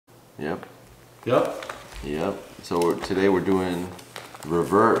Yep. Yep. Yep. So today we're doing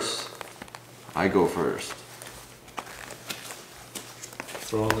reverse. I go first.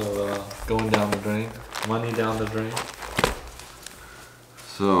 Throwing the going down the drain. Money down the drain.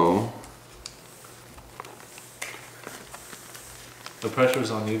 So the pressure's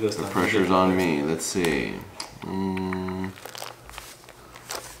on you this time. The pressure's on me. Let's see.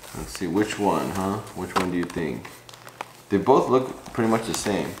 Let's see, which one, huh? Which one do you think? They both look pretty much the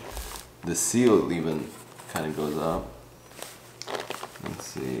same. The seal even kind of goes up. Let's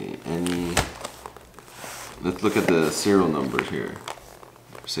see, let's look at the serial numbers here.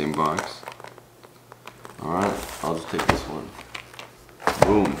 Same box. Alright, I'll just take this one.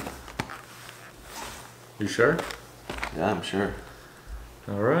 Boom. You sure? Yeah, I'm sure.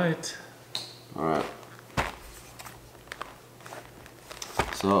 Alright. Alright.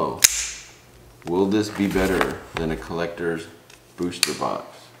 So, will this be better than a collector's booster box?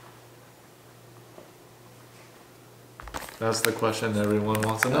 That's the question everyone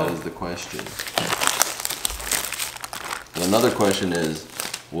wants to know. That is the question. And another question is,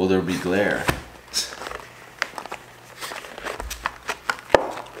 will there be glare?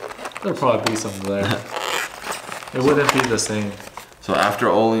 There'll probably be some glare. It wouldn't be the same. So after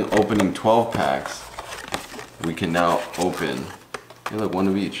only opening 12 packs, we can now open, hey look, one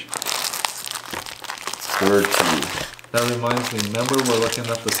of each. 30. That reminds me, remember we're looking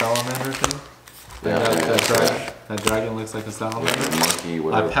at the salamander thing? Yeah, That dragon looks like a salamander. Yeah, monkey,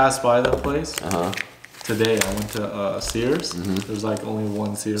 whatever. I passed by that place. Uh-huh. Today I went to Sears. There's like only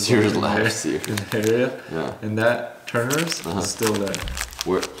one Sears. Sears in left the area. Yeah. And that Turner's is still there.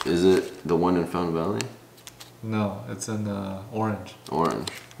 Where is it? The one in Fountain Valley? No, it's in Orange. Orange.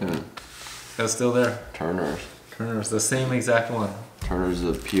 Yeah. It's still there. Turner's. Turner's, the same exact one. Turner's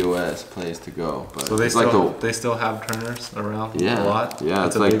a POS place to go. But so they still have Turner's around a lot? Yeah,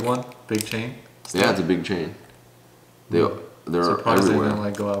 it's a big one? Big chain? Still? Yeah, it's a big chain. They're surprised everywhere. they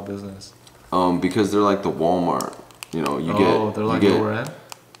don't go out of business. Because they're like the Walmart. You know, they're like lower end?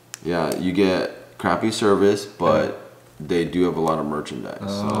 Yeah, you get crappy service, but they do have a lot of merchandise.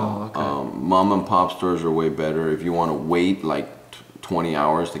 Okay. Mom and pop stores are way better. If you want to wait like 20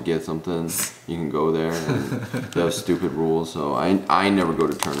 hours to get something, you can go there. And they have stupid rules, so I never go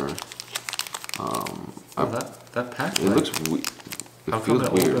to Turner. That pack. It looks weird. How come it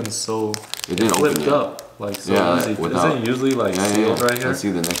opens so? It didn't flipped open yet. up like so easy. Isn't it usually like sealed right here? Let's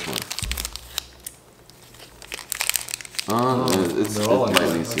see the next one. It's all like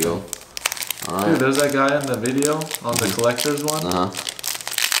lightly sealed. Alright. Dude, there's that guy in the video on the collector's one.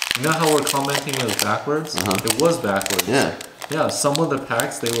 You know how we're commenting it was backwards? It was backwards. Yeah. Yeah, some of the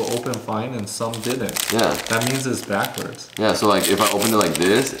packs they will open fine and some didn't. Yeah. That means it's backwards. Yeah, so like if I opened it like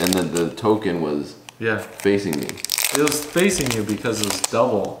this and then the token was facing me. It was facing you because it was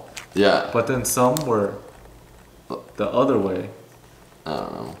double. Yeah. But then some were the other way. I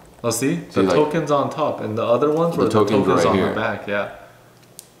don't know. Oh, see? The token's on top and the other ones were the tokens right on here. the back, yeah.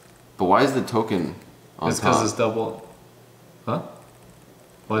 But why is the token on top? It's because it's double. Huh?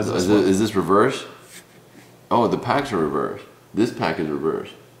 Why is this is this reverse? Oh, the packs are reversed. This pack is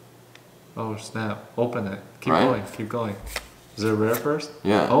reversed. Oh snap. Open it. Keep going. Keep going. Is it rare first?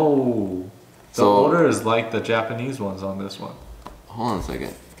 Yeah. Oh. The order is like the Japanese ones on this one. Hold on a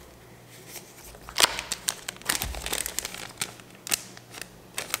second.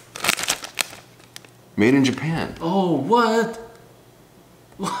 Made in Japan. Oh, what?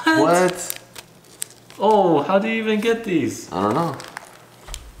 What? Oh, how do you even get these? I don't know.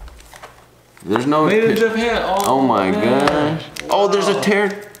 There's no Made in Japan. Oh my gosh. Oh, there's a tear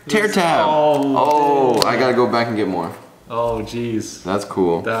tab. Oh, I gotta go back and get more. Oh, jeez. That's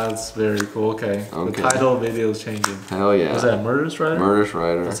cool. That's very cool. Okay. The title of the video is changing. Hell yeah. Was that Murder Strider? Murder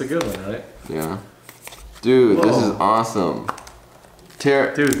Strider. That's a good one, right? Yeah. Dude, this is awesome.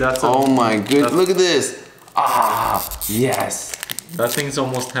 Dude, that's oh my goodness. Look at this. Ah, yes. That thing's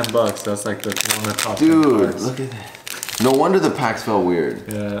almost $10. That's like one of the top 10 Dude, cards. look at that. No wonder the packs felt weird.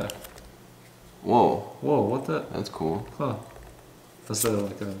 Yeah. Whoa. Whoa, what the? That's cool. Huh. That's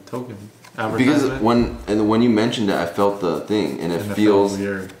like a token. Because when you mentioned it, I felt the thing, and it feels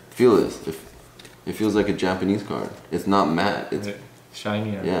weird. It feels like a Japanese card. It's not matte. It's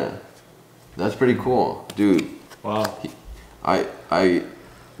shinier. Yeah. That's pretty cool, dude. Wow. I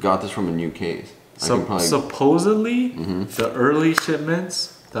got this from a new case. Supposedly, the early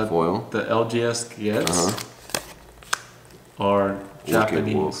shipments that foil the LGS gets are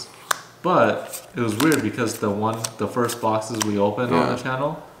Japanese. But it was weird because the first boxes we opened on the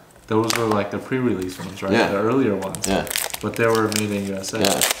channel, those were like the pre-release ones, right? Yeah. The earlier ones. Yeah. But they were made in USA.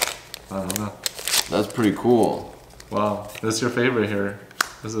 Yeah. I don't know. That's pretty cool. Wow. That's your favorite here.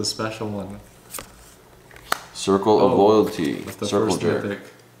 This is a special one. Circle of Loyalty. With the Circle first Jerk. mythic,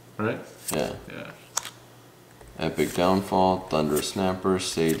 right? Yeah. Yeah. Epic Downfall, Thunder Snapper,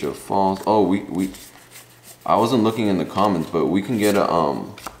 Sage of Falls. Oh, we I wasn't looking in the comments, but we can get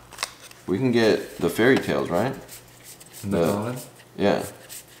we can get the fairy tales, right? In the common? Yeah.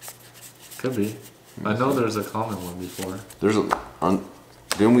 Could be. I know there's a common one before. There's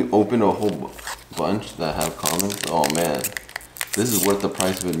didn't we open a whole bunch that have commons? Oh man, this is worth the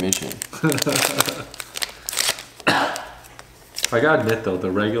price of admission. I gotta admit though,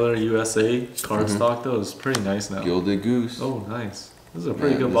 the regular USA cardstock though is pretty nice now. Gilded Goose. Oh, nice. This is a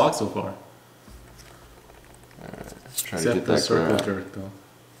pretty good box so far. Alright, let's try Except to get the that circle grab. jerk though.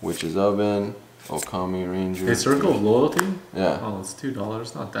 Witch's Oven, Okami Ranger. A Circle of Loyalty? Yeah. Oh, it's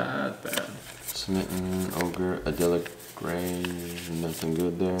 $2. Not that bad. Smitten, Ogre, Idyllic Gray, nothing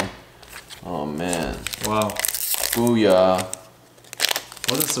good there. Oh man. Wow. Booyah.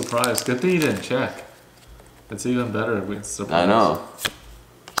 What a surprise. Good thing you didn't check. It's even better if it's surprise. I know.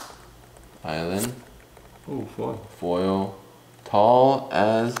 Island, Oh, foil. foil, tall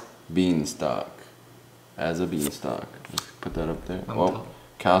as beanstalk. As a beanstalk. Let's put that up there. I'm Oh, tall.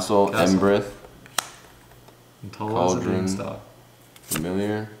 Castle, Embrith, And tall as a Cauldron. beanstalk.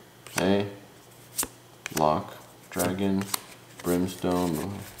 Familiar, hey, Lock, Dragon,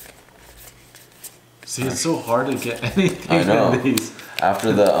 Brimstone. See, it's so hard to get anything I know. in these.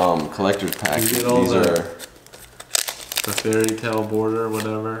 After the collector's pack, You these get all are the fairy tale border,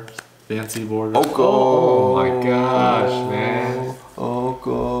 whatever. Fancy border. Oko. Oh my gosh, man.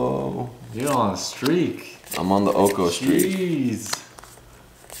 Oko. You're on a streak. I'm on the Oko streak. Jeez.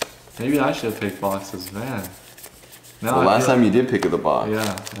 Maybe I should pick boxes, man. Now The last time you did pick up the box.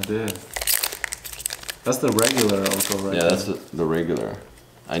 Yeah, I did. That's the regular Oko right Yeah, that's the regular.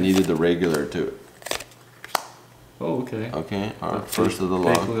 I needed the regular too. Oh, okay. Okay, alright, The first fake- of the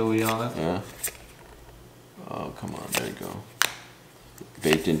fake log. Liliana. Yeah. Oh, come on, there you go.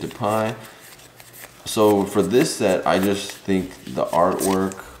 Baked into pie. So for this set, I just think the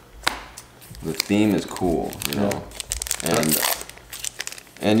artwork, the theme is cool, you know.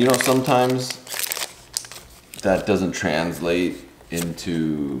 And you know, sometimes that doesn't translate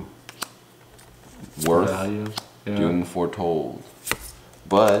into worth. Value. Yeah. Doom Foretold.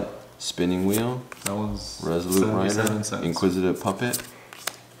 But Spinning Wheel, That one's Resolute 77 Rider, cents. Inquisitive Puppet,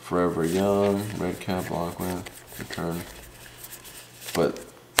 Forever Young, Red Cap, Lockland, Return. But,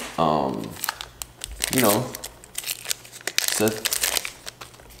 you know,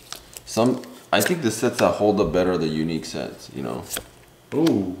 I think the sets that hold up better are the unique sets, you know.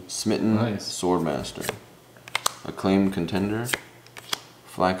 Ooh. Smitten, Nice. Swordmaster, Acclaimed Contender,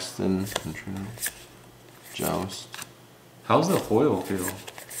 Flaxton, Intruder, Joust. How's the foil feel?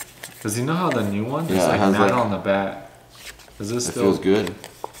 Does you know how the new one? Yeah, It's it like has matte like- on the back. Is this It still feels good.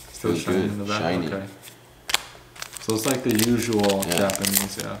 still feels shiny good, in the back? shiny. Okay. So it's like the usual Yeah.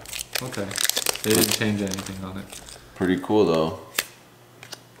 Japanese, yeah. Okay. They didn't change anything on it. Pretty cool though.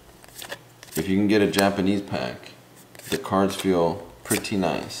 If you can get a Japanese pack, the cards feel pretty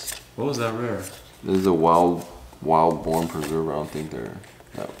nice. What was that rare? This is a wild born preserver. I don't think they're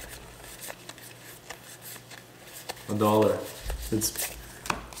that. $1. It's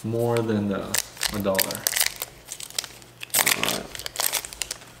more than $1. Alright.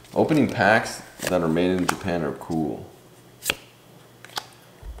 Opening packs that are made in Japan are cool.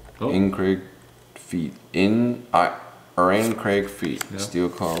 Oh, Craig feet. Arain Craig feet. Yeah. Steel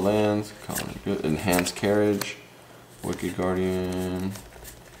Claw Lands. Colony Good. Enhanced Carriage. Wicked Guardian.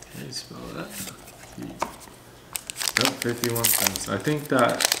 how do you spell that? Yep, 51 cents. I think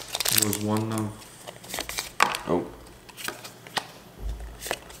that was one of. Oh.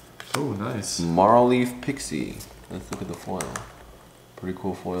 Oh, nice. Marleaf Pixie. Let's look at the foil. Pretty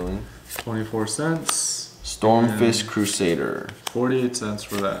cool foiling. 24 cents. Stormfist Crusader. 48 cents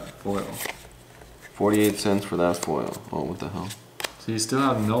for that foil. 48 cents for that foil. Oh, what the hell? So you still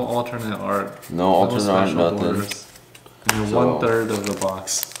have no alternate art. No alternate art, special nothing. borders. And you're So- 1/3 of the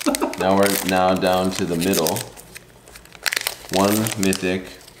box. Now we're down to the middle. One Mythic.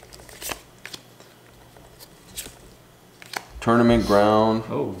 Tournament Ground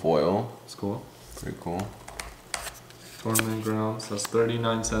Oh. foil. That's cool. Pretty cool. Tournament grounds. That's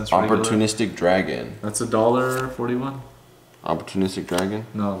 39 cents. Regular. Opportunistic Dragon. That's $1.41. Opportunistic Dragon.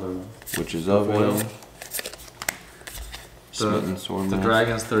 No, Witch's the foil. Oven. Smitten The Swordmaster.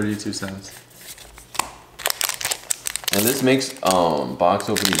 dragon's 32 cents. And this makes box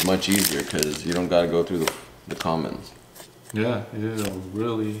openings much easier because you don't gotta go through the commons. Yeah, it is a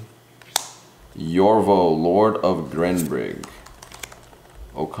really. Yorvo, Lord of Drenbrig.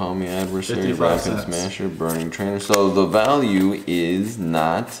 Okami Adversary, 55 Rapid cents. Smasher, Burning Trainer. So the value is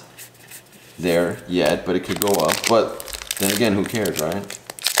not there yet, but it could go up. But then again, who cares, right?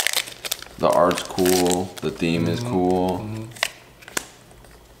 The art's cool, the theme is cool.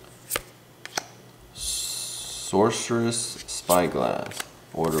 Sorceress Spyglass.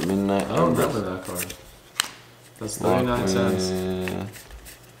 Order Midnight. I don't remember that card. That's 39 cents.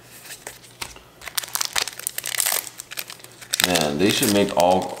 Man, they should make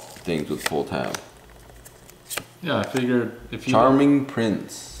all things with pull tab. Yeah, I figured if you Charming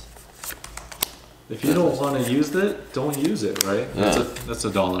Prince. if you don't want to use it, don't use it, right? Yeah. That's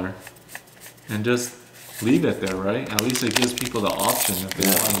 $1. And just leave it there, right? At least it gives people the option. If they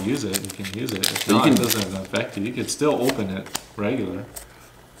want to use it, you can use it. If not, it doesn't affect you. You could still open it regular.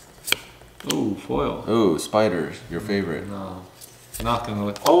 Oh, foil. Oh, spiders, your favorite. No, not gonna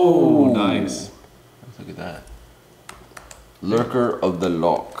look. Oh, nice. Look at that. Lurker of the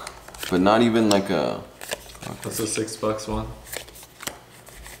Lock, but not even like a. That's a $6 one.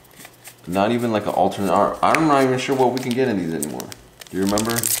 Not even like an alternate art. I'm not even sure what we can get in these anymore. Do you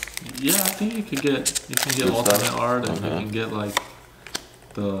remember? Yeah, I think you can get Good alternate stuff? art, and you can get like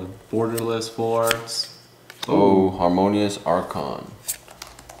the borderless forts. Oh, Harmonious Archon.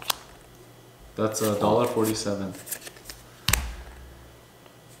 That's $1.47.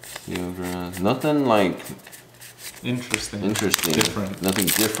 Steelgrass. Nothing like Interesting. Different. Nothing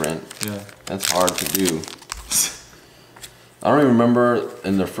different. Yeah. That's hard to do. I don't even remember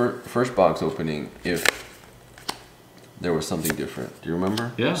in the first box opening if there was something different. Do you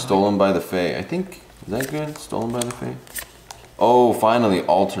remember? Yeah. Stolen by the Fae. I think, is that good? Stolen by the Fae? Oh, finally,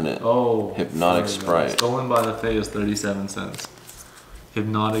 alternate. Oh. Hypnotic Sprite. Stolen by the Fae is 37 cents.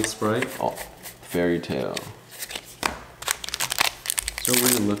 Hypnotic Sprite. Oh, Fairy Tale. Is there a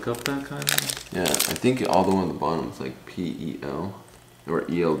way to look up that kind of? Yeah, I think all the one at the bottom is like PEL or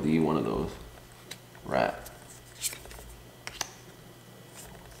ELD, one of those. Rat.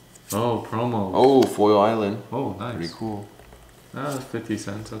 Oh, promos. Oh, Foil Island. Oh, nice. Pretty cool. That's 50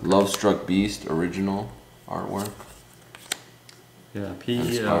 cents. Okay. Love Struck Beast, original artwork. Yeah, PEL.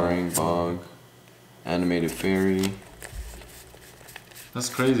 Inspiring Bog. Animated Fairy. That's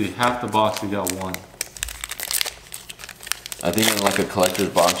crazy. Half the box, you got one. I think in like a collector's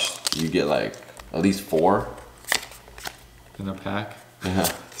box, you get like at least 4. In a pack. Yeah.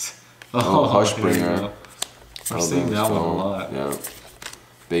 Oh, Hushbringer. I've seen that one a lot. Yeah.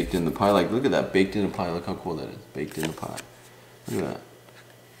 Baked in the Pie. Like, look at that. Baked in the Pie. Look how cool that is. Baked in the Pie. Look at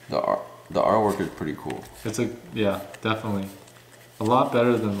that. The artwork is pretty cool. It's yeah, definitely. A lot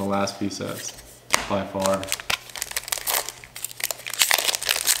better than the last few sets. By far.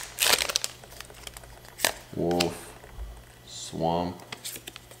 Wolf. Swamp.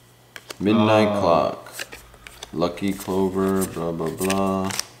 Midnight Clock. Lucky Clover. Blah, blah,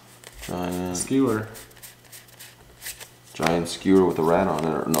 blah. Giant. Skewer. Giant skewer with a rat on it.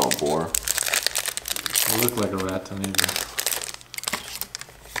 Or no, boar. It looked like a rat to me.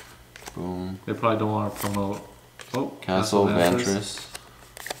 Boom. They probably don't want to promote. Oh, Castle Vantress.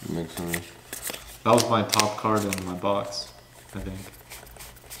 That was my top card in my box, I think.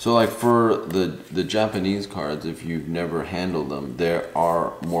 So like for the Japanese cards, if you've never handled them, they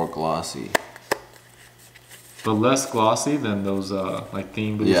are more glossy. But less glossy than those like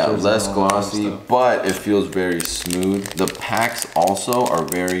theme boosters. Yeah, less and all that glossy, stuff. but it feels very smooth. The packs also are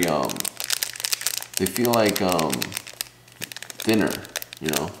very they feel like thinner. You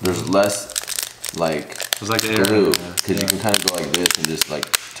know, there's less like It's like air glue everywhere. because you can kind of go like this and just like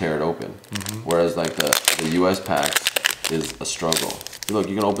tear it open. Whereas like the US packs is a struggle. See, look,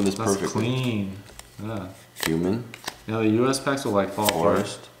 you can open this That's perfectly. clean. Yeah. Human. Yeah, the US packs will like fall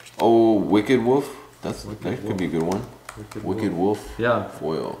Forest. apart. Oh, Wicked Wolf. That Wicked could be a good one. Wicked Wolf. Yeah.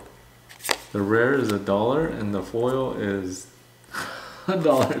 Foil. The rare is $1 and the foil is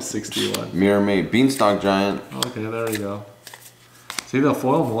 $1.61. Mirror Maid. Beanstalk Giant. Okay, there we go. See, the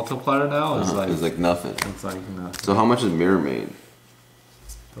foil multiplier now is like It's like nothing. it's like nothing. So how much is Mirror Maid?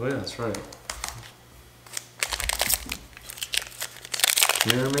 Oh yeah, that's right.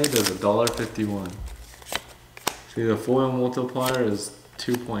 Mirror Maid is $1.51. See, the foil multiplier is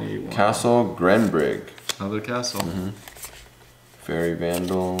 2.81. Castle Grenbrig. Another castle. Fairy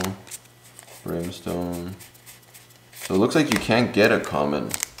Vandal. Brimstone. So it looks like you can't get a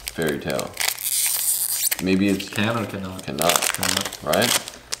common Fairy Tale. Maybe it's Can or cannot? cannot, right?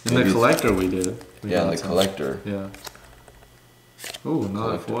 In Maybe the collector we did. Yeah, in the collector. Yeah. Ooh,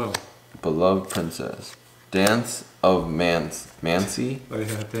 another foil. Beloved Princess. Dance of Mancy. Oh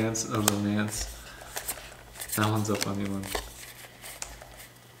yeah, Dance of the Mance. That one's a funny one.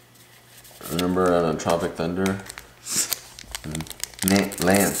 Remember on Tropic Thunder?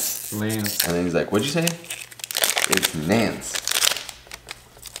 Lance. Lance. And then he's like, what'd you say? It's Nance.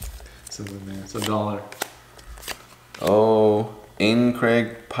 It's $1. Oh,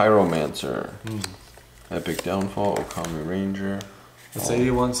 Aincrag Pyromancer. Epic Downfall, Okami Ranger. It's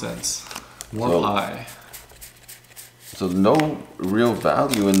 81 cents. More pie. So no real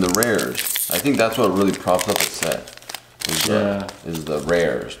value in the rares. I think that's what really props up a set. Is the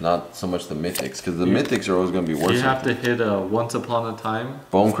rares, not so much the mythics, because the mythics are always going to be worth. You have to hit a Once Upon a Time,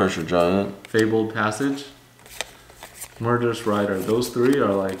 Bone Crusher Giant, Fabled Passage, Murderous Rider. Those three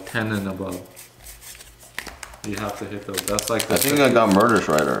are like 10 and above. You have to hit those. That's like. I think I got Murderous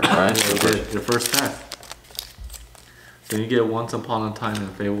Rider, right? Yeah, you did. Your first pack. Then you get Once Upon a Time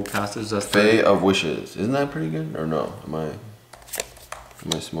and Fabled Passage. That's Fae of Wishes. Isn't that pretty good or no? Am I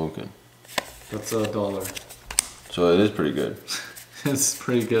smoking? That's $1. So it is pretty good. It's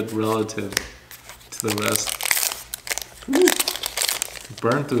pretty good relative to the rest.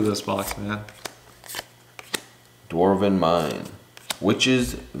 Burn through this box, man. Dwarven Mine.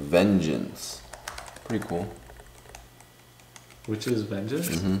 Witch's Vengeance. Pretty cool. Witch's Vengeance?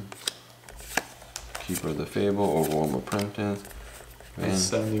 Keeper of the Fable, Overwhelm Apprentice. It's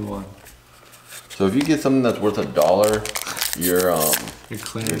 71. So if you get something that's worth $1, you're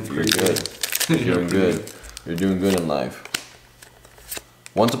clearing you're good. You're doing good. You're doing good in life.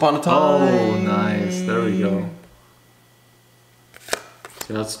 Once Upon a Time. Oh, nice. There we go.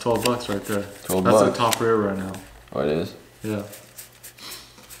 See, that's $12 right there. 12 That's bucks. the top rare right now. Oh, it is? Yeah.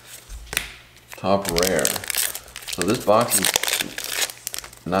 Top rare. So this box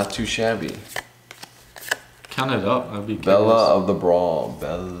is not too shabby. Count it up. I'd be Bella of the Brawl.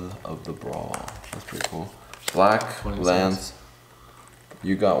 Belle of the Brawl. That's pretty cool. Black Lance.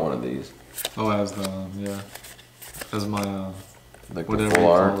 You got one of these. Oh, as as my Like whatever the full you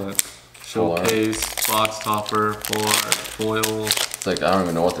art. call it. Showcase, box topper, full art, foil. It's like, I don't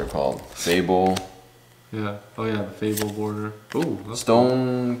even know what they're called. Fable. Yeah. Oh yeah, the Fable border. Oh, that's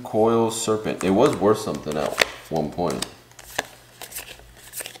Stone Coil Serpent. It was worth something at one point.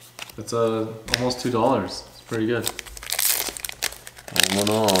 It's almost $2. It's pretty good. Oh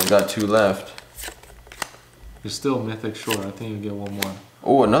no, I got 2 left. You're still mythic short. I think you get one more.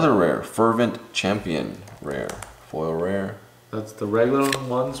 Oh, another rare. Fervent Champion rare. Foil rare. That's the regular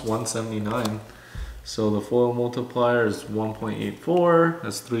one's 179. So the foil multiplier is 1.84.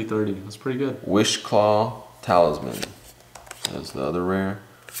 That's 330. That's pretty good. Wishclaw Talisman. That's the other rare.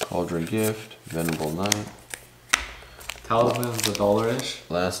 Cauldron Gift. Venerable Knight. Talisman's $1-ish.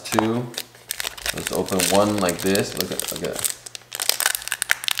 Last 2. Let's open one like this. Look at.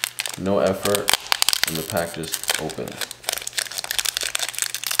 No effort. And the pack just opens.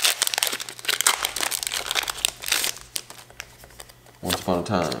 Once Upon a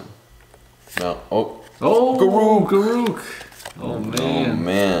Time. Now, Garuk! Oh man. Oh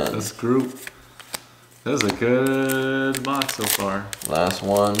man. This group. That's a good box so far. Last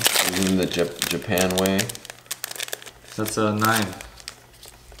one. Using the Japan way. That's a 9.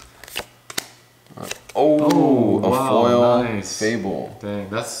 Oh, a wow, foil nice. Fable. Dang,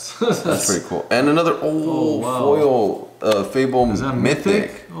 that's pretty cool. And another foil Fable Is that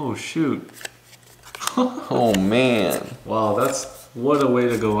Mythic. Oh shoot. Oh man. Wow, what a way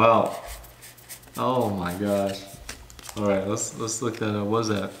to go out. Oh my gosh. Alright, let's look that up. What is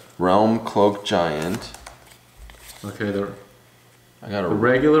that? Realm Cloak Giant. Okay, the The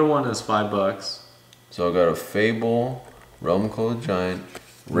regular one is $5. So I got a Fable, Realm Cloak Giant,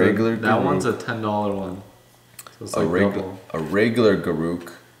 regular That Garuk, one's a $10 one. So it's like double. a regular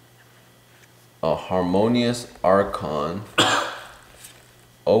Garuk, a Harmonious Archon,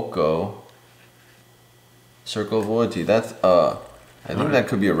 Oko, Circle of Loyalty. That's I think that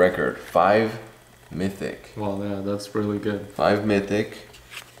could be a record. 5 Mythic. Wow, yeah, that's really good. 5 Mythic,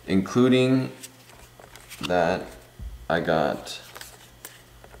 including that I got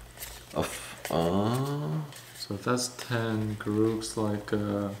a So if that's 10, Garuk's like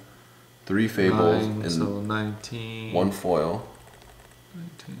 3 Fables 9, and so 19. 1 foil.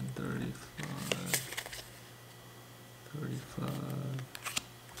 19, 35, 37.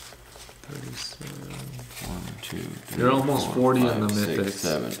 1, 2, 3, You're almost 4, 40 in 5, the 6, mythics.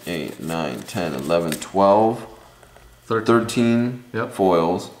 7, 8, 9, 10, 11, 12, 13. 13 Yep.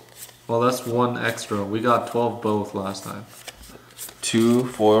 foils, Well, that's one extra. We got 12 both last time. 2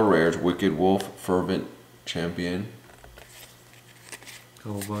 foil rares, Wicked Wolf, Fervent Champion.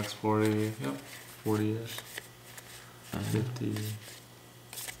 Couple bucks, 40. Yep, 40-ish. 50.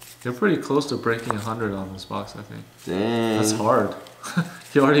 You're pretty close to breaking 100 on this box, I think. Damn. That's hard.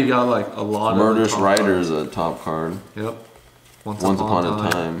 You already got like a lot Murderous of the top Rider's a top card. cards. Yep. Once Upon a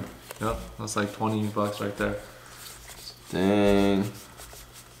Time. Yep, that's like 20 bucks right there. Dang.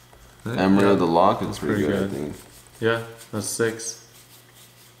 Emerald the Lock is pretty good, I think. Yeah, that's 6.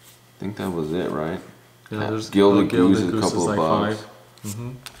 I think that was it, right? Yeah, there's Gilded Goose is a Goose couple is of like bucks.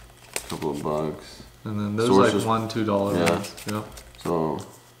 5. Couple of bucks. And then there's Sorcerer's, like $1, $2 ones. Yep. So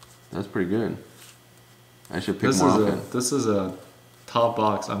that's pretty good. I should pick more often. This is a top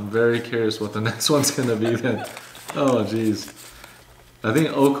box. I'm very curious what the next one's gonna be then. Oh jeez. I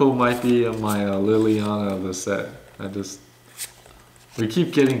think Oko might be my Liliana of the set. We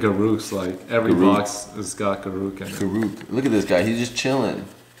keep getting Garooks, like every box has got Garook in it. Garook. Look at this guy, he's just chilling.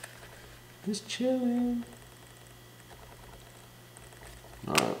 Just chilling.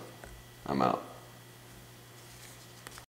 Alright, I'm out.